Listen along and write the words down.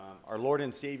our Lord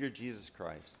and Savior, Jesus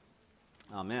Christ.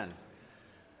 Amen.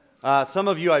 Some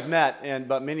of you I've met,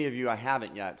 but many of you I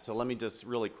haven't yet, so let me just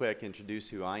really quick introduce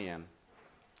who I am.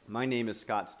 My name is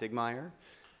Scott Stiegemeyer,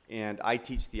 and I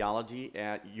teach theology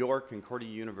at York Concordia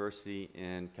University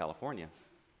in California.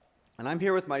 And I'm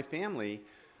here with my family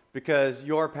because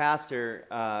your pastor,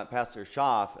 Pastor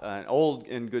Schaff, an old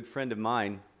and good friend of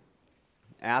mine,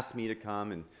 asked me to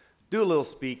come and do a little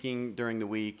speaking during the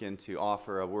week and to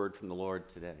offer a word from the Lord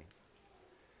today.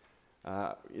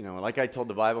 Like I told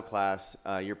the Bible class,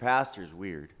 your pastor's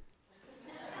weird.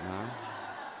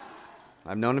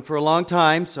 I've known him for a long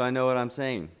time, so I know what I'm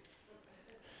saying.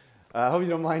 I hope you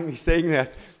don't mind me saying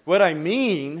that. What I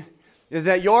mean is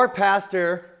that your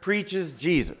pastor preaches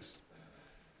Jesus.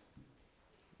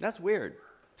 That's weird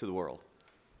to the world.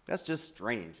 That's just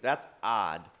strange. That's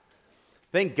odd.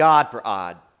 Thank God for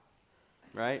odd,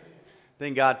 right?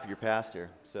 Thank God for your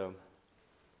pastor. So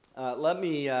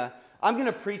I'm going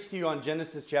to preach to you on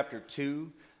Genesis chapter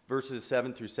 2, verses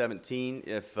 7 through 17,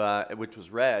 which was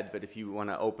read, but if you want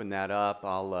to open that up,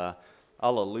 I'll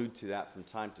allude to that from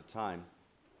time to time.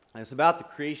 And it's about the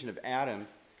creation of Adam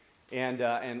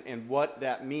and what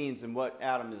that means and what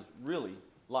Adam is really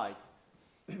like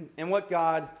and what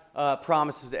God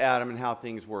promises to Adam and how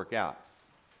things work out.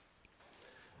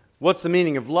 What's the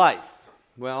meaning of life?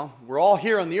 Well, we're all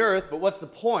here on the earth, but what's the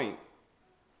point?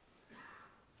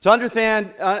 To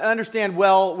understand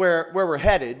well where we're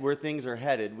headed, where things are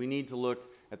headed, we need to look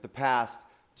at the past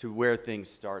to where things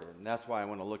started. And that's why I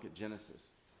want to look at Genesis.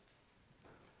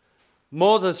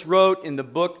 Moses wrote in the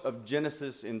book of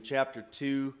Genesis in chapter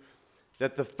 2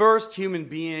 that the first human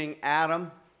being,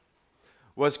 Adam,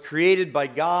 was created by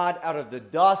God out of the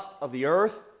dust of the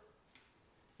earth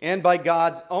and by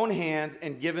God's own hands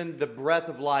and given the breath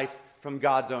of life from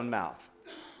God's own mouth.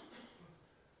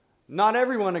 Not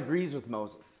everyone agrees with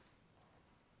Moses.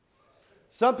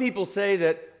 Some people say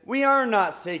that we are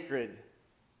not sacred,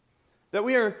 that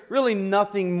we are really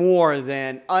nothing more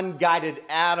than unguided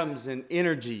atoms in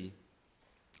energy.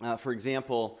 For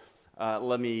example,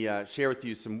 let me share with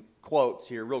you some quotes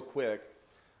here real quick.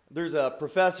 There's a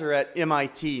professor at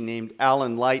MIT named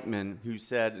Alan Lightman who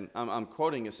said, and I'm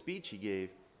quoting a speech he gave,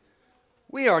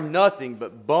 "We are nothing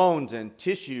but bones and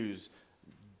tissues,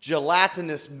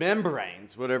 gelatinous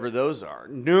membranes," whatever those are,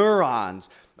 neurons,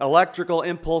 electrical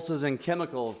impulses and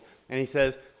chemicals. And he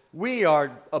says, we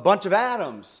are a bunch of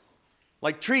atoms,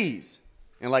 like trees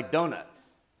and like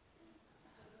donuts.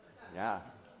 Yeah,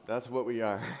 that's what we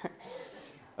are.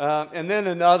 And then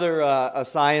another a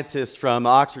scientist from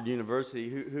Oxford University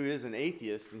who is an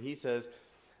atheist, and he says,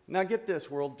 now get this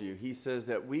worldview. He says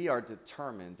that we are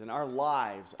determined, and our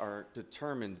lives are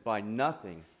determined by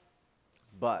nothing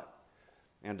but,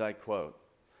 and I quote,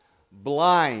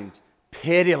 blind,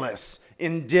 pitiless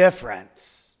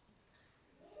indifference.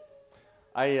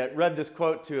 I read this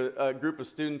quote to a group of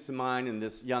students of mine, and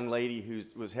this young lady who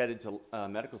was headed to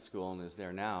medical school and is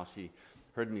there now, she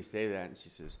heard me say that, and she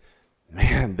says,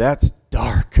 man, that's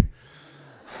dark.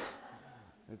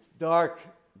 It's dark,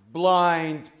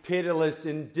 blind, pitiless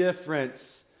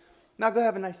indifference. Now go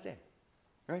have a nice day,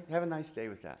 right? Have a nice day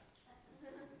with that.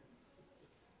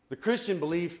 The Christian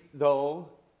belief, though,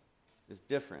 is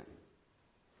different.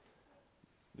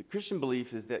 The Christian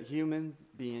belief is that human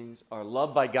beings are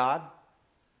loved by God,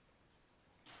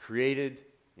 created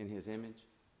in His image,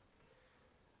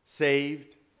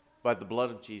 saved by the blood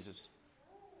of Jesus,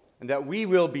 and that we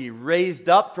will be raised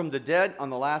up from the dead on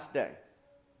the last day.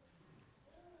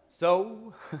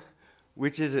 So,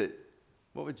 which is it?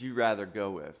 What would you rather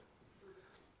go with?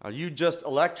 Are you just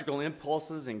electrical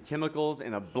impulses and chemicals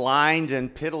in a blind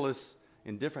and pitiless,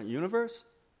 indifferent universe?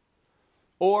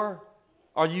 Or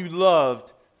are you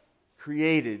loved,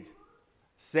 created,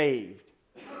 saved,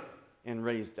 and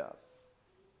raised up?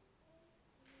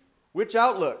 Which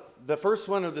outlook, the first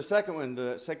one or the second one,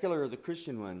 the secular or the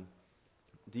Christian one,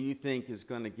 do you think is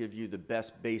going to give you the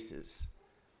best basis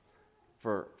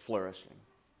for flourishing,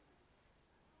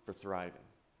 for thriving?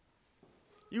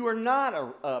 You are not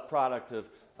a product of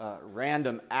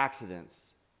random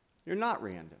accidents. You're not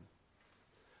random.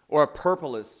 Or a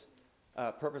purposeless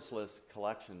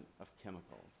collection of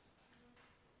chemicals.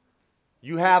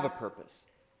 You have a purpose.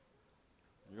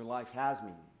 Your life has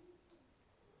meaning.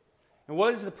 And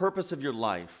what is the purpose of your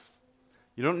life?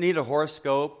 You don't need a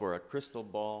horoscope or a crystal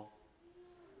ball.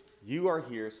 You are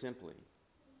here simply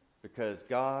because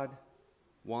God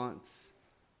wants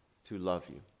to love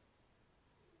you.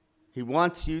 He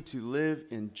wants you to live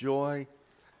in joy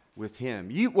with Him.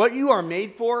 What you are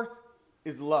made for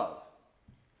is love.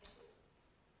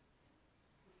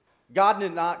 God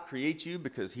did not create you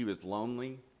because He was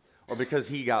lonely or because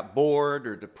he got bored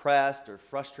or depressed or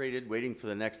frustrated waiting for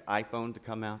the next iPhone to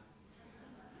come out.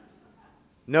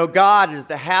 No, God is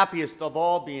the happiest of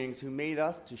all beings who made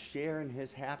us to share in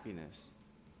his happiness.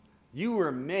 You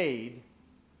were made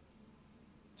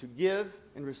to give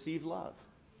and receive love.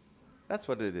 That's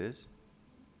what it is.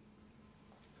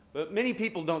 But many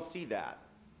people don't see that.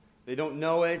 They don't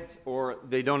know it or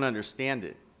they don't understand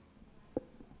it.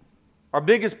 Our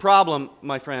biggest problem,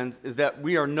 my friends, is that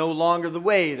we are no longer the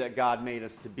way that God made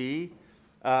us to be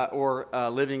or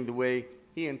living the way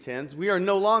he intends. We are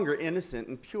no longer innocent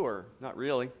and pure. Not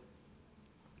really.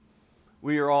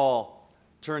 We are all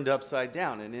turned upside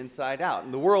down and inside out.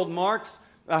 And the world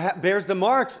bears the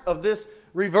marks of this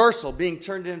reversal, being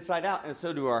turned inside out, and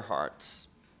so do our hearts.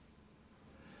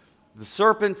 The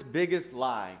serpent's biggest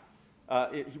lie.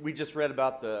 We just read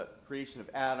about the creation of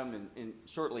Adam, and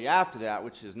shortly after that,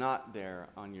 which is not there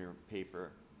on your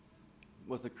paper,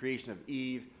 was the creation of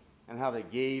Eve, and how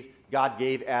God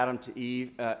gave Adam to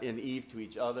Eve and Eve to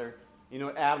each other. You know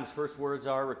what Adam's first words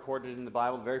are recorded in the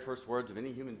Bible, the very first words of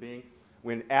any human being?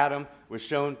 When Adam was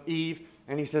shown Eve,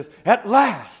 and he says, "At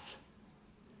last!"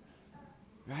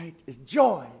 Right? It's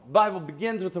joy. The Bible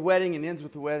begins with the wedding and ends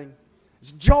with the wedding.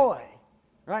 It's joy.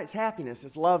 Right? It's happiness.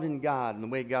 It's love in God and the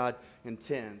way God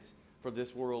intends for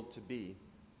this world to be.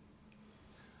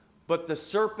 But the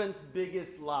serpent's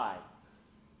biggest lie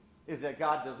is that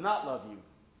God does not love you.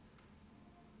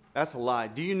 That's a lie.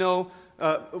 Do you know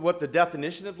what the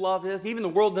definition of love is? Even the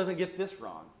world doesn't get this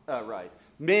wrong, right.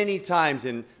 Many times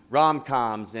in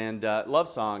rom-coms and love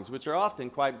songs, which are often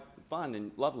quite fun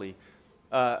and lovely,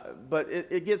 but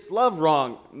it gets love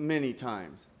wrong many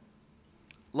times.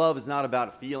 Love is not about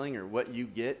a feeling or what you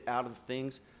get out of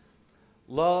things.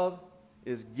 Love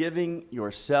is giving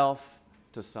yourself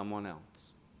to someone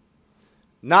else.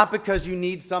 Not because you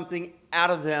need something out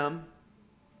of them,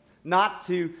 not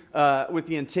with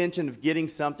the intention of getting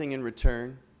something in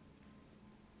return.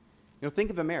 You know, think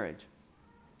of a marriage.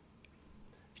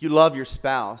 If you love your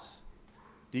spouse,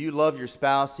 do you love your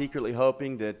spouse secretly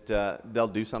hoping that they'll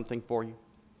do something for you?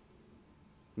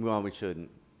 Well, we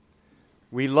shouldn't.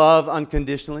 We love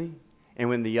unconditionally, and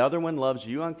when the other one loves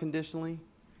you unconditionally,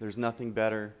 there's nothing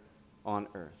better on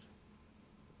earth.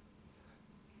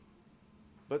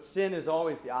 But sin is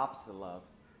always the opposite of love.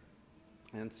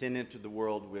 And sin entered the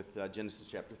world with Genesis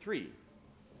chapter 3.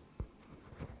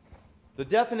 The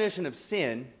definition of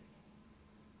sin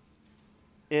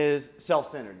is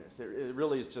self-centeredness. It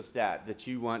really is just that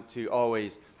you want to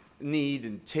always need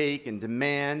and take and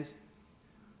demand,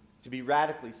 to be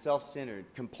radically self-centered,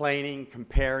 complaining,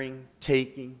 comparing,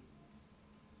 taking.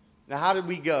 Now, how did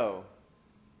we go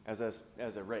as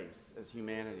a race, as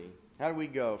humanity? How did we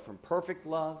go from perfect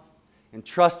love and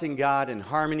trusting God and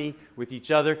harmony with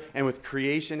each other and with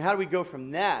creation? How do we go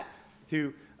from that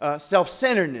to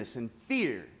self-centeredness and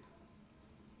fear?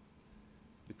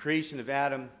 The creation of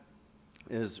Adam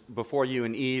is before you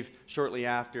and Eve, shortly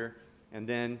after, and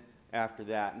then after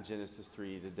that, in Genesis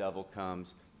 3, the devil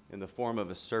comes in the form of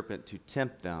a serpent to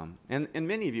tempt them. And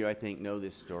many of you, I think, know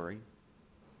this story.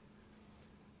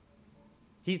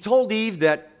 He told Eve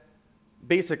that,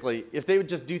 basically, if they would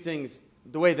just do things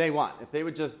the way they want, if they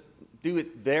would just do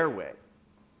it their way,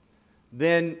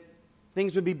 then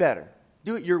things would be better.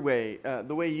 Do it your way,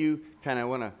 the way you kind of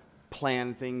want to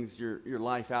plan things, your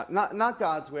life out. Not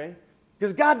God's way,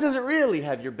 because God doesn't really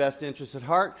have your best interests at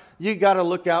heart. You got to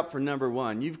look out for number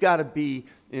one. You've got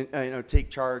to take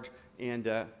charge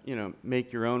and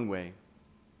make your own way.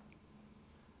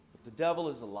 But the devil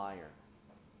is a liar.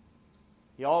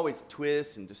 He always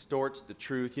twists and distorts the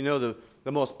truth. You know,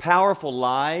 the most powerful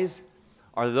lies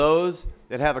are those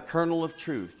that have a kernel of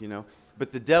truth,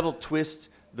 But the devil twists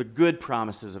the good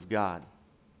promises of God.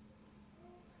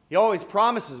 He always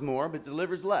promises more, but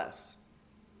delivers less.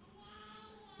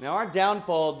 Now, our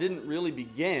downfall didn't really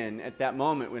begin at that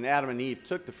moment when Adam and Eve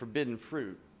took the forbidden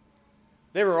fruit.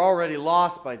 They were already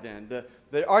lost by then.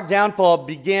 Our downfall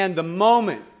began the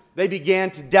moment they began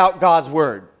to doubt God's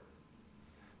word,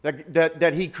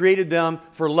 that he created them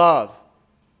for love.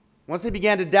 Once they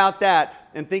began to doubt that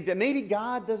and think that maybe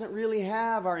God doesn't really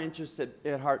have our interests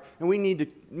at heart, and we need to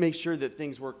make sure that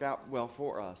things work out well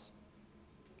for us.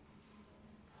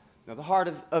 Now, the heart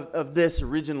of this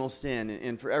original sin,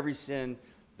 and for every sin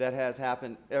that has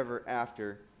happened ever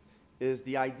after, is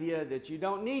the idea that you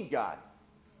don't need God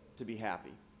to be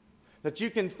happy. That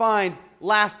you can find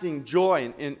lasting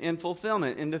joy and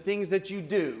fulfillment in the things that you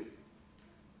do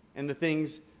and the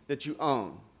things that you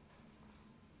own.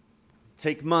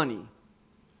 Take money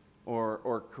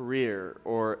or career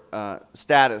or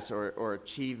status or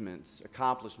achievements,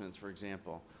 accomplishments, for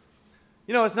example.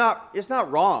 It's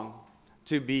not wrong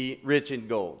to be rich in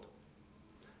gold.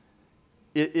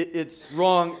 It's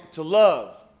wrong to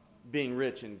love being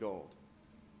rich in gold.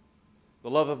 The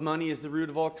love of money is the root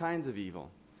of all kinds of evil.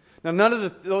 Now, none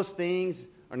of those things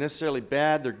are necessarily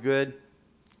bad. They're good,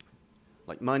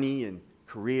 like money and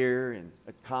career and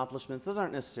accomplishments. Those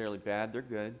aren't necessarily bad. They're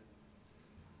good.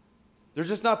 They're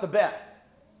just not the best.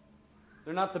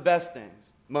 They're not the best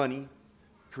things. Money,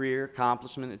 career,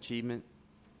 accomplishment, achievement.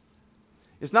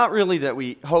 It's not really that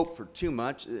we hope for too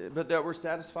much, but that we're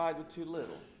satisfied with too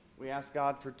little. We ask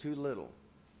God for too little.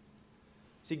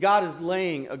 See, God is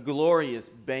laying a glorious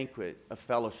banquet of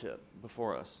fellowship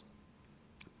before us.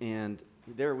 And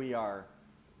there we are,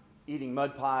 eating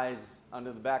mud pies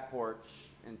under the back porch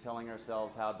and telling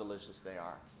ourselves how delicious they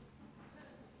are.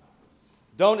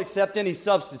 Don't accept any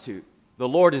substitute. The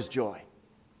Lord is joy.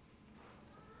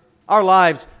 Our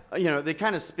lives, they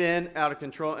kind of spin out of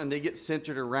control and they get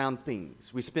centered around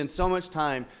things. We spend so much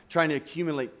time trying to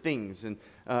accumulate things and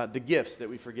the gifts that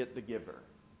we forget the giver.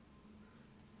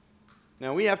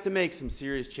 Now, we have to make some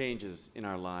serious changes in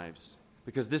our lives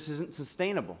because this isn't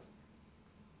sustainable.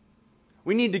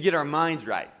 We need to get our minds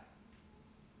right.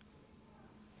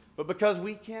 But because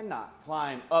we cannot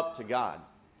climb up to God,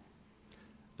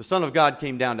 the Son of God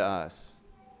came down to us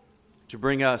to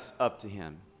bring us up to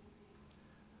Him.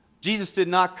 Jesus did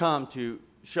not come to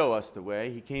show us the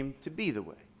way. He came to be the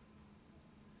way.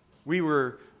 We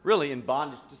were really in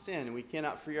bondage to sin, and we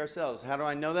cannot free ourselves. How do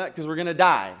I know that? Because we're going to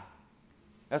die.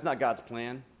 That's not God's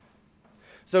plan.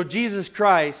 So Jesus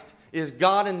Christ is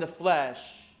God in the flesh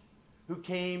who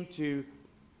came to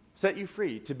set you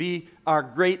free, to be our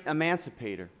great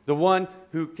emancipator. The one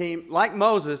who came, like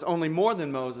Moses, only more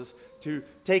than Moses, to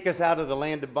take us out of the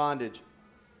land of bondage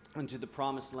into the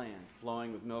promised land,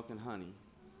 flowing with milk and honey.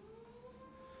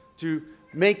 To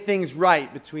make things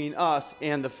right between us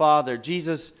and the Father.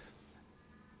 Jesus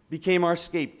became our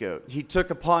scapegoat. He took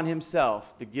upon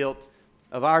himself the guilt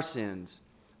of our sins,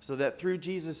 so that through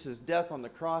Jesus' death on the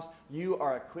cross, you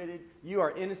are acquitted, you are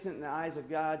innocent in the eyes of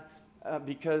God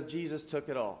because Jesus took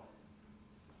it all.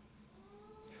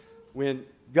 When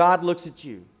God looks at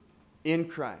you in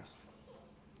Christ,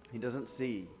 He doesn't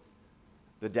see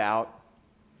the doubt,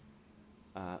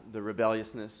 the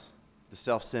rebelliousness, the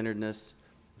self-centeredness.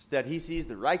 Instead, He sees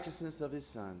the righteousness of His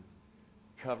Son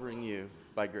covering you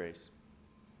by grace.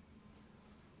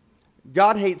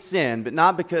 God hates sin, but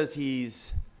not because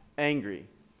He's angry.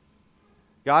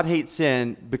 God hates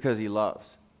sin because He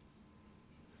loves.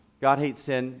 God hates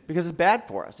sin because it's bad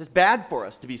for us. It's bad for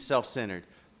us to be self-centered.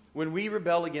 When we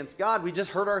rebel against God, we just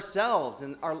hurt ourselves,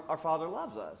 and our Father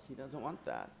loves us. He doesn't want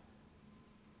that.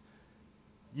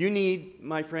 You need,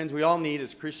 my friends, we all need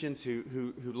as Christians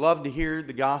who love to hear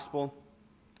the gospel,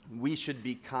 we should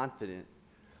be confident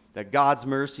that God's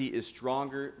mercy is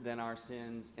stronger than our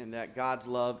sins and that God's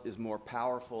love is more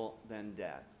powerful than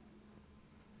death.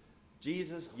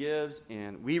 Jesus gives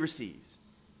and we receive.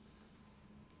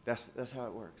 That's how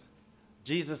it works.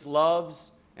 Jesus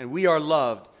loves and we are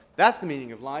loved. That's the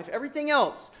meaning of life. Everything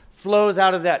else flows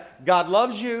out of that. God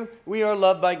loves you. We are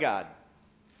loved by God.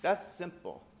 That's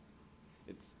simple.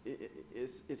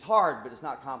 It's hard, but it's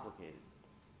not complicated.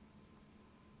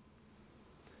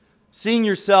 Seeing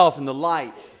yourself in the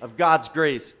light of God's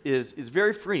grace is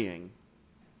very freeing.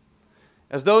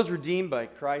 As those redeemed by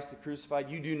Christ the crucified,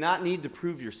 you do not need to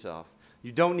prove yourself.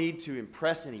 You don't need to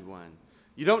impress anyone.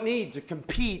 You don't need to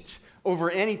compete over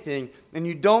anything, and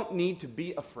you don't need to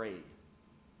be afraid.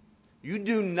 You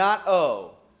do not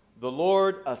owe the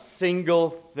Lord a single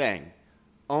thing,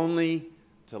 only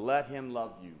to let Him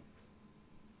love you.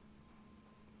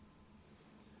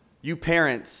 You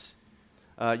parents,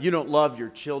 you don't love your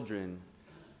children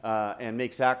and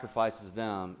make sacrifices to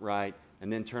them, right?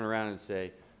 And then turn around and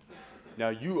say, now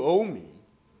you owe me,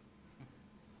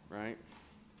 right?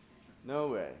 No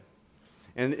way.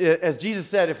 And as Jesus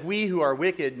said, if we who are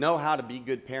wicked know how to be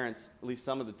good parents, at least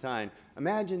some of the time,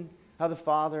 imagine how the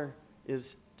Father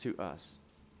is to us.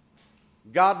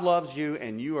 God loves you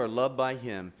and you are loved by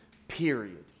Him,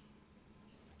 period.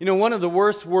 You know, one of the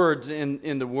worst words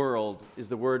in the world is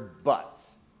the word but.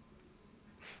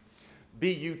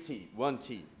 B-U-T, one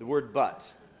T, the word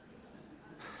but.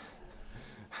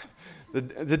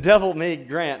 The devil may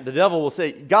grant, the devil will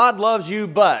say, God loves you,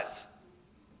 but.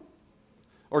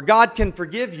 Or God can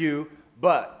forgive you,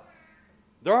 but.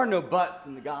 There are no buts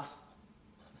in the gospel.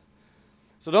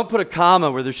 So don't put a comma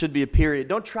where there should be a period.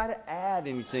 Don't try to add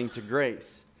anything to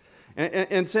grace.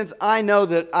 And since I know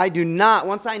that I do not,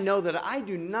 once I know that I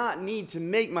do not need to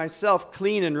make myself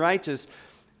clean and righteous,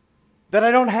 that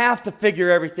I don't have to figure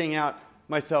everything out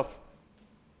myself,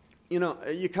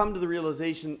 You come to the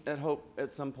realization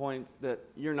at some point that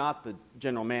you're not the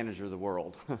general manager of the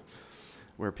world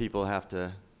where people have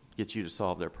to get you to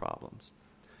solve their problems.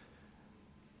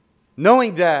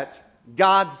 Knowing that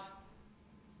God's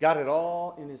got it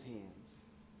all in his hands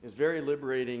is very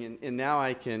liberating, and now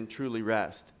I can truly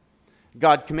rest.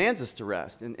 God commands us to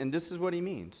rest, and this is what he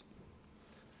means.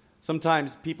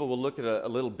 Sometimes people will look at a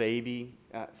little baby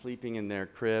sleeping in their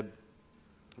crib,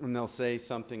 and they'll say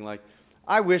something like,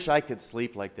 I wish I could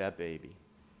sleep like that baby.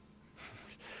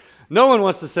 No one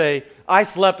wants to say, I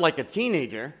slept like a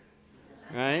teenager,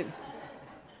 right?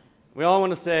 We all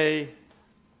want to say,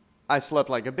 I slept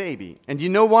like a baby. And do you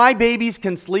know why babies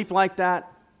can sleep like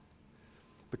that?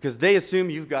 Because they assume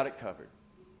you've got it covered.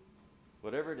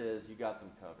 Whatever it is, you got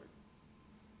them covered.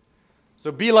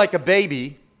 So be like a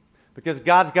baby because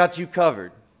God's got you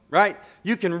covered, right?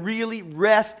 You can really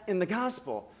rest in the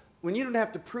gospel when you don't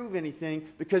have to prove anything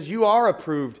because you are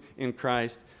approved in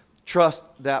Christ. Trust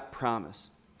that promise.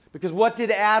 Because what did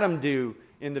Adam do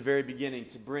in the very beginning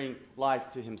to bring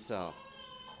life to himself?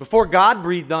 Before God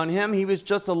breathed on him, he was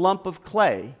just a lump of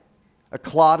clay, a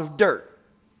clod of dirt.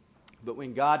 But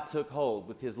when God took hold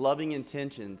with his loving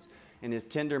intentions and his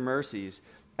tender mercies,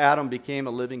 Adam became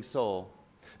a living soul.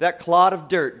 That clod of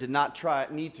dirt did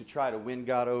not need to try to win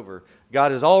God over.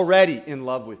 God is already in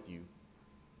love with you.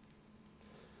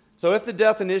 So if the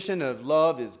definition of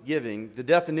love is giving, the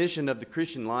definition of the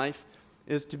Christian life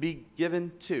is to be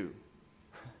given to.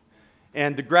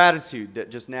 And the gratitude that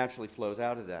just naturally flows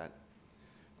out of that.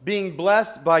 Being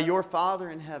blessed by your Father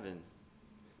in heaven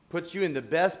puts you in the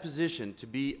best position to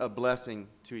be a blessing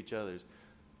to each other.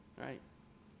 Right?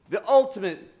 The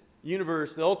ultimate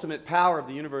universe, the ultimate power of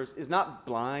the universe is not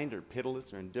blind or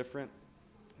pitiless or indifferent.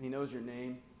 He knows your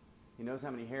name. He knows how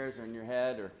many hairs are in your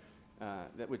head, or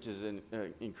which is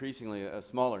increasingly a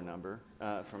smaller number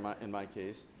in my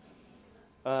case.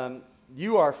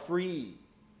 You are free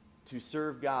to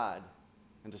serve God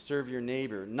and to serve your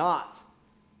neighbor, not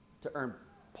to earn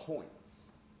points,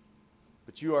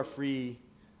 but you are free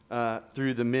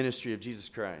through the ministry of Jesus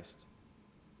Christ.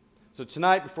 So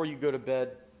tonight, before you go to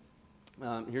bed,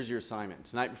 here's your assignment.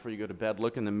 Tonight, before you go to bed,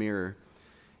 look in the mirror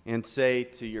and say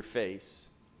to your face,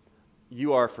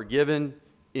 you are forgiven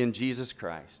in Jesus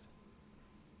Christ.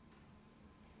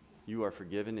 You are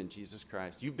forgiven in Jesus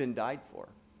Christ. You've been died for.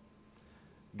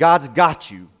 God's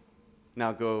got you.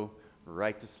 Now go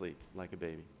right to sleep like a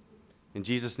baby. In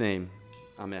Jesus' name,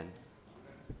 amen.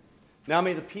 Now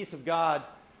may the peace of God,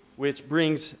 which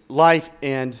brings life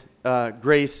and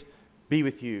grace, be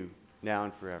with you now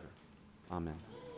and forever. Amen.